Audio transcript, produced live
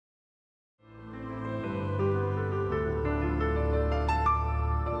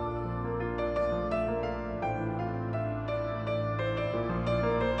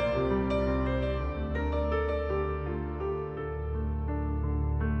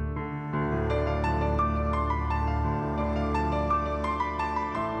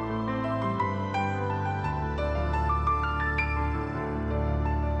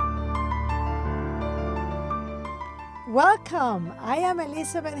Welcome! I am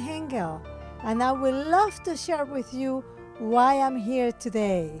Elizabeth Hengel, and I would love to share with you why I'm here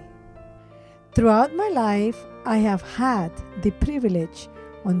today. Throughout my life, I have had the privilege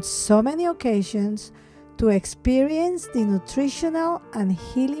on so many occasions to experience the nutritional and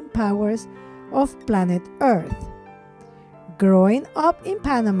healing powers of planet Earth. Growing up in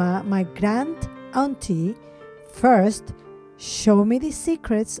Panama, my grand auntie first showed me the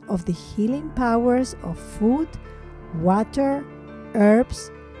secrets of the healing powers of food, water, herbs,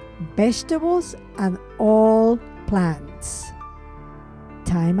 vegetables, and all plants.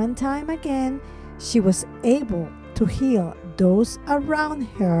 Time and time again, she was able to heal those around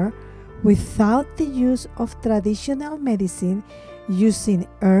her without the use of traditional medicine, using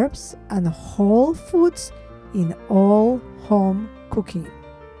herbs and whole foods in all home cooking.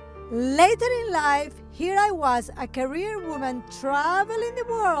 Later in life, here I was, a career woman traveling the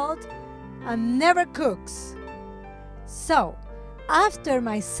world and never cooks. So, after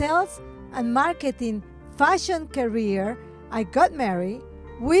my sales and marketing fashion career, I got married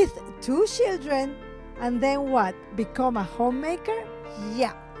with 2 children, and then what? Become a homemaker?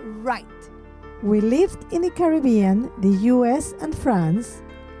 Yeah, right. We lived in the Caribbean, the US, and France.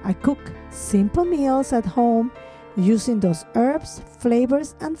 I cook simple meals at home using those herbs,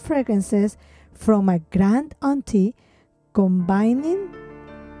 flavors, and fragrances from my grand auntie, combining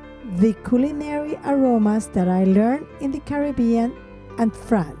the culinary aromas that I learned in the Caribbean and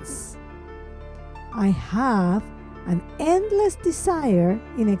France. I have an endless desire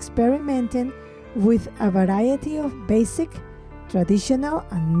in experimenting with a variety of basic, traditional,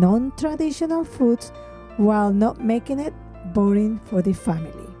 and non-traditional foods while not making it boring for the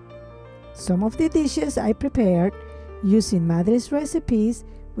family. Some of the dishes I prepared using Madre's recipes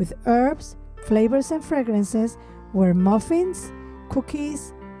with herbs, flavors, and fragrances were muffins,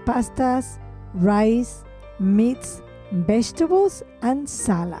 cookies, pastas, rice, meats, vegetables, and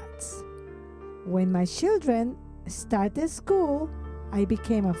salads. When my children started school, I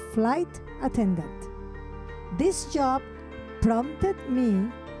became a flight attendant. This job prompted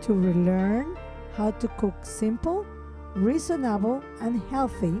me to relearn how to cook simple, reasonable, and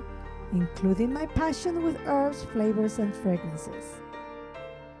healthy, including my passion with herbs, flavors, and fragrances.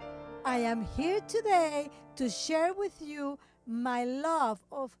 I am here today to share with you my love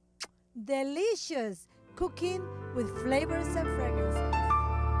of delicious cooking with flavors and fragrances.